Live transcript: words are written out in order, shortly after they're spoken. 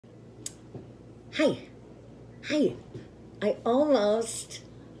Hi. Hi. I almost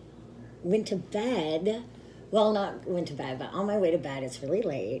went to bed. Well, not went to bed, but on my way to bed, it's really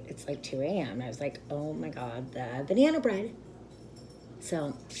late. It's like 2 a.m. I was like, oh my God, the banana bread.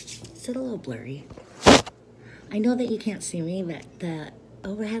 So, it's a little blurry. I know that you can't see me, but the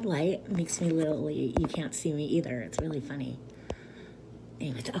overhead light makes me literally, you can't see me either. It's really funny.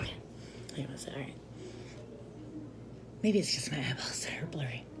 Anyways, okay. Anyways, all right. Maybe it's just my eyeballs that are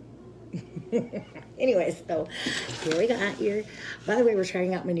blurry. Anyways, so here we got your, by the way, we're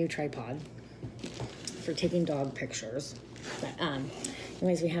trying out my new tripod for taking dog pictures. But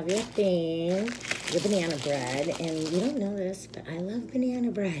anyways, we have your thing, your banana bread, and you don't know this, but I love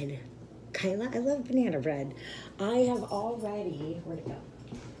banana bread. Kyla, I love banana bread. I have already, where'd it go?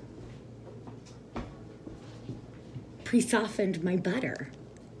 Pre-softened my butter.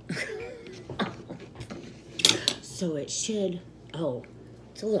 So it should, oh,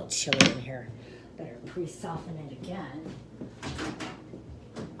 it's a little chilly in here. Better pre-soften it again.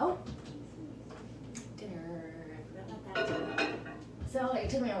 Oh, dinner, I forgot about that. So it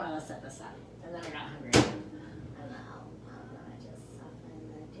took me a while to set this up, and then I got hungry. And now I just soften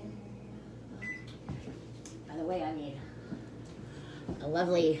the dinner. By the way, I made a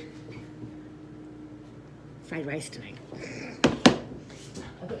lovely fried rice tonight.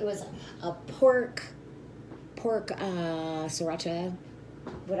 It was a pork sriracha,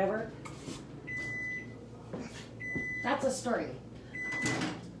 whatever. That's a story.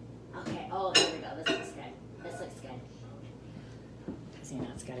 Okay, oh, here we go. This looks good. This looks good. Because, you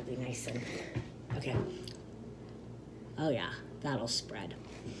know, it's got to be nice and... Okay. Oh, yeah. That'll spread.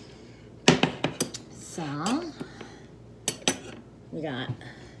 So, we got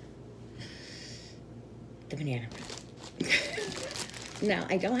the banana bread. Now,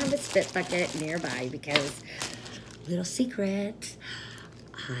 I don't have a spit bucket nearby because, little secret,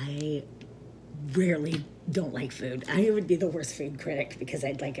 I rarely don't like food. I would be the worst food critic because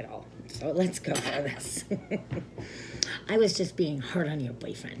I'd like it all. So let's go for this. I was just being hard on your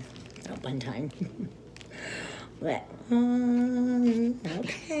boyfriend at one time. But,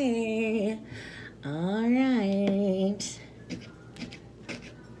 okay. All right.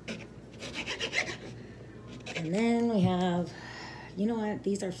 And then we have, you know what?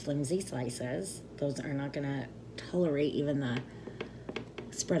 These are flimsy slices. Those are not going to tolerate even the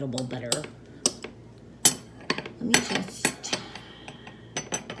spreadable butter. Let me just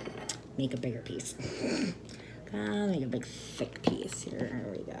make a bigger piece. Make a big thick piece here. There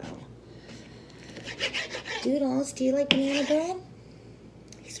we go. Doodles, do you like banana bread?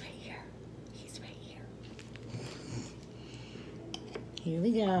 He's right here. He's right here. Here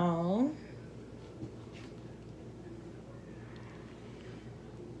we go.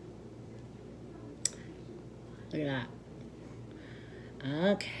 Look at that.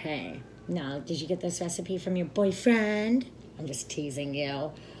 Okay. Now, did you get this recipe from your boyfriend? I'm just teasing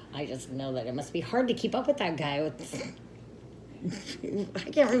you. I just know that it must be hard to keep up with that guy with... I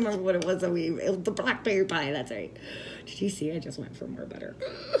can't remember what it was that it was the blackberry pie, that's right. Did you see? I just went for more butter.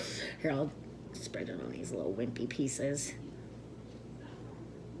 Here, I'll spread it on these little wimpy pieces.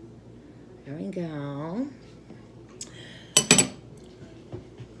 There we go.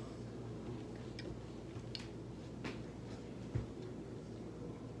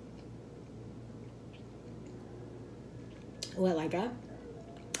 Oh, I like that.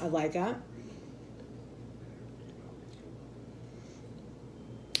 I like that.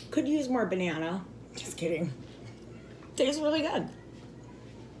 Could use more banana. Just kidding. Tastes really good.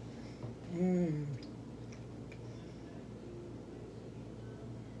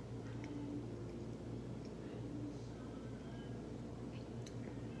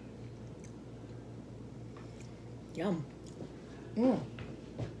 Yum.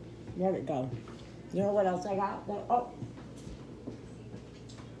 There we go. You know what else I got? Oh.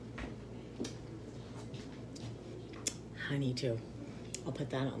 Honey too. I'll put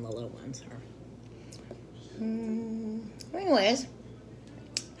that on the little ones. Anyways,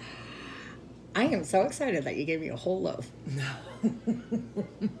 I am so excited that you gave me a whole loaf.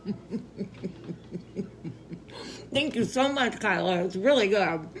 Thank you so much, Kyla. It's really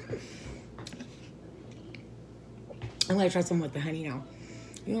good. I'm gonna try some with the honey now.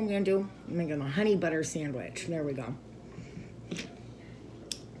 You know what I'm gonna do? I'm making a honey butter sandwich. There we go.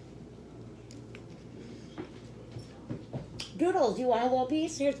 Doodles, you want a little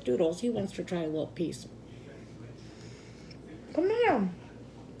piece? Here's Doodles. He wants to try a little piece. Come here.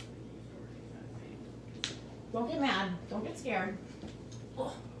 Don't get mad. Don't get scared.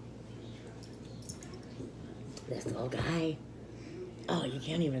 Oh. This little guy. Oh, you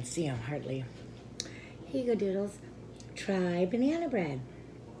can't even see him hardly. Here you go, Doodles. Try banana bread.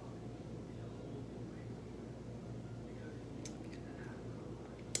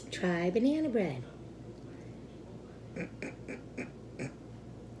 Try banana bread.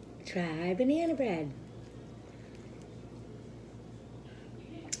 Try banana bread.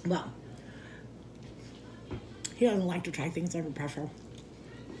 Well, he doesn't like to try things under pressure.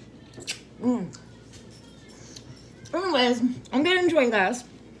 Anyways, I'm gonna enjoy this.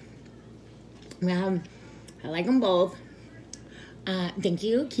 I like them both. Thank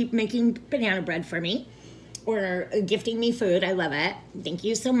you. Keep making banana bread for me or gifting me food. I love it. Thank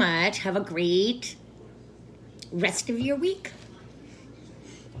you so much. Have a great rest of your week.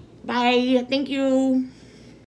 Bye. Thank you.